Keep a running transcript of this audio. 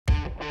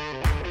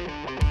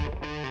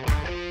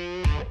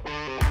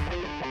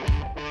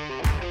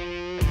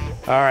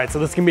All right, so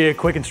this can be a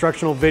quick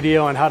instructional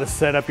video on how to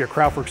set up your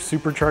Kraftwerks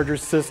Supercharger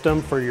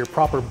system for your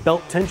proper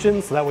belt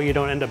tension, so that way you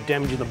don't end up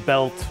damaging the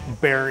belt,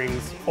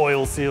 bearings,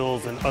 oil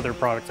seals, and other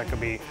products that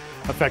could be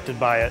affected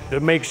by it.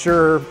 To make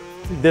sure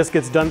this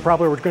gets done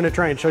properly, we're gonna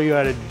try and show you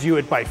how to do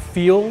it by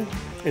feel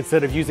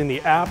instead of using the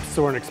apps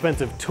or an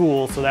expensive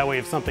tool, so that way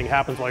if something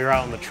happens while you're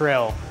out on the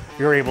trail,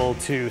 you're able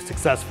to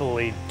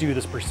successfully do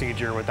this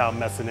procedure without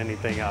messing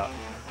anything up.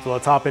 So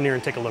let's hop in here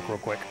and take a look real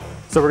quick.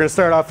 So we're gonna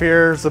start off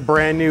here. It's a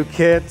brand new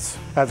kit.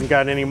 Hasn't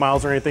got any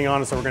miles or anything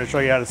on it, so we're gonna show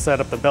you how to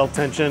set up the belt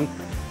tension.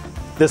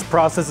 This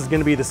process is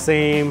gonna be the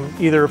same,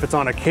 either if it's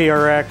on a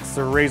KRX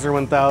or Razor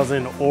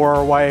 1000 or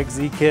a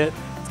YXZ kit,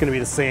 it's gonna be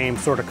the same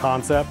sort of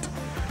concept.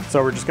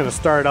 So we're just gonna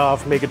start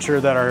off making sure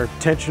that our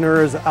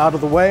tensioner is out of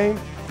the way.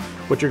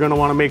 What you're gonna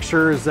wanna make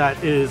sure is that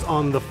it is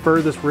on the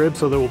furthest rib,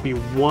 so there will be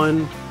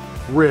one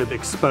rib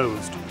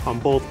exposed on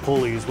both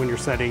pulleys when you're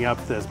setting up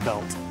this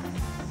belt.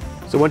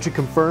 So once you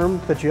confirm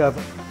that you have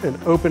an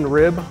open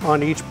rib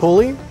on each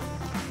pulley,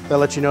 that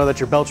lets you know that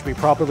your belt should be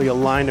properly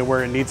aligned to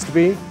where it needs to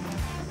be.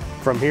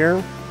 From here,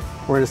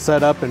 we're going to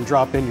set up and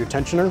drop in your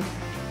tensioner.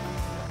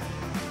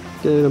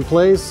 Get it in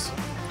place.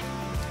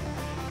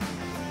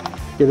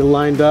 Get it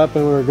lined up,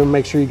 and we're going to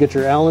make sure you get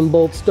your Allen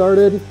bolt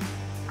started.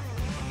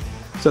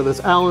 So this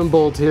Allen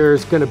bolt here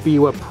is going to be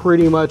what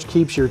pretty much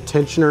keeps your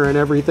tensioner and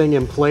everything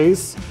in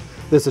place.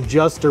 This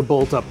adjuster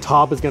bolt up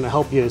top is going to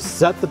help you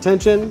set the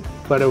tension,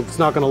 but it's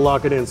not going to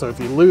lock it in. So if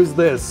you lose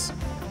this,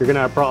 you're going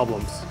to have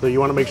problems. So you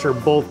want to make sure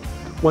both,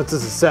 once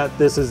this is set,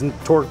 this is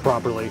torqued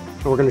properly.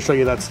 And we're going to show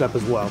you that step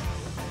as well.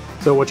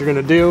 So what you're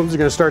going to do is you're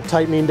going to start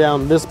tightening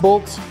down this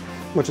bolt,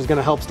 which is going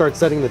to help start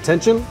setting the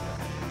tension.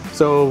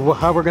 So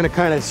how we're going to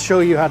kind of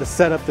show you how to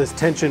set up this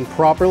tension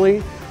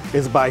properly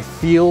is by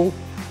feel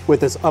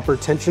with this upper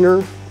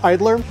tensioner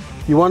idler.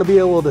 You want to be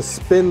able to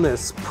spin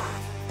this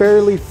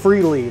fairly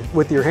freely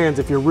with your hands.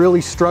 If you're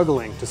really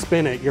struggling to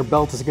spin it, your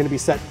belt is going to be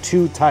set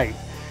too tight.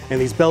 And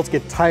these belts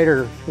get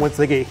tighter once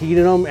they get heat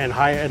in them and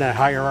at a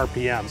higher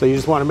RPM. So you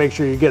just want to make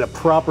sure you get a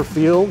proper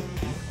feel.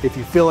 If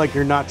you feel like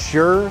you're not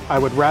sure, I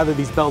would rather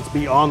these belts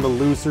be on the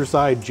looser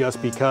side, just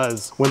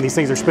because when these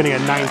things are spinning at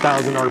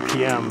 9,000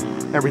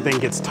 RPM, everything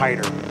gets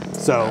tighter.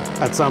 So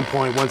at some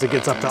point, once it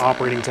gets up to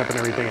operating temp and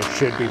everything, it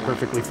should be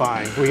perfectly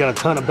fine. We got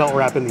a ton of belt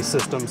wrap in these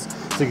systems,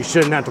 so you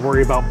shouldn't have to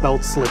worry about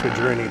belt slippage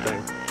or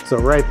anything. So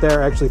right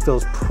there actually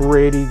feels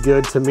pretty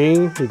good to me.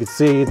 You can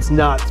see it's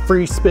not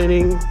free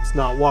spinning, it's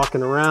not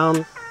walking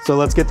around. So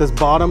let's get this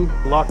bottom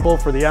lock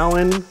bolt for the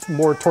Allen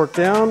more torqued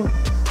down.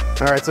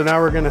 All right, so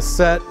now we're gonna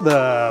set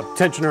the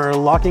tensioner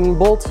locking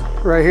bolt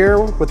right here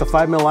with the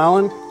 5mm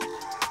Allen.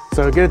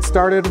 So to get it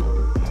started,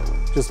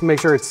 just make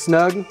sure it's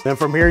snug. Then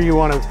from here, if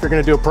you're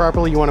gonna do it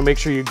properly, you wanna make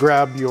sure you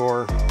grab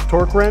your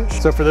torque wrench.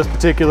 So for this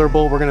particular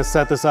bolt, we're gonna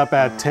set this up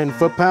at 10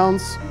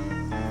 foot-pounds.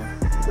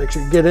 Make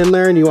sure you get in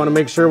there, and you want to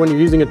make sure when you're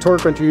using a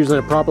torque wrench, you're using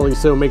it properly,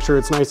 so make sure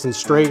it's nice and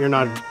straight. You're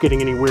not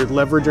getting any weird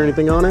leverage or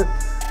anything on it.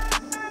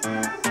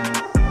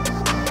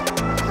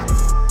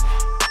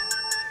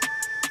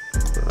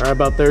 All right,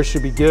 about there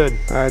should be good.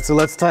 All right, so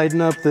let's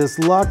tighten up this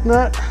lock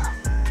nut.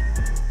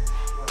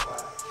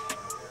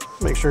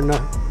 Make sure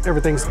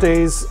everything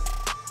stays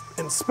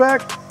in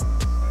spec.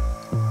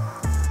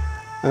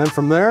 And then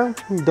from there,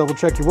 you double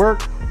check your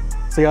work.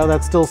 See how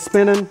that's still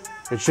spinning?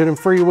 It shouldn't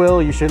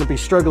freewheel. You shouldn't be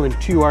struggling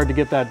too hard to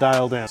get that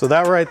dialed in. So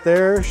that right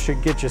there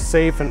should get you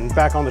safe and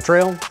back on the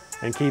trail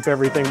and keep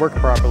everything working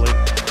properly.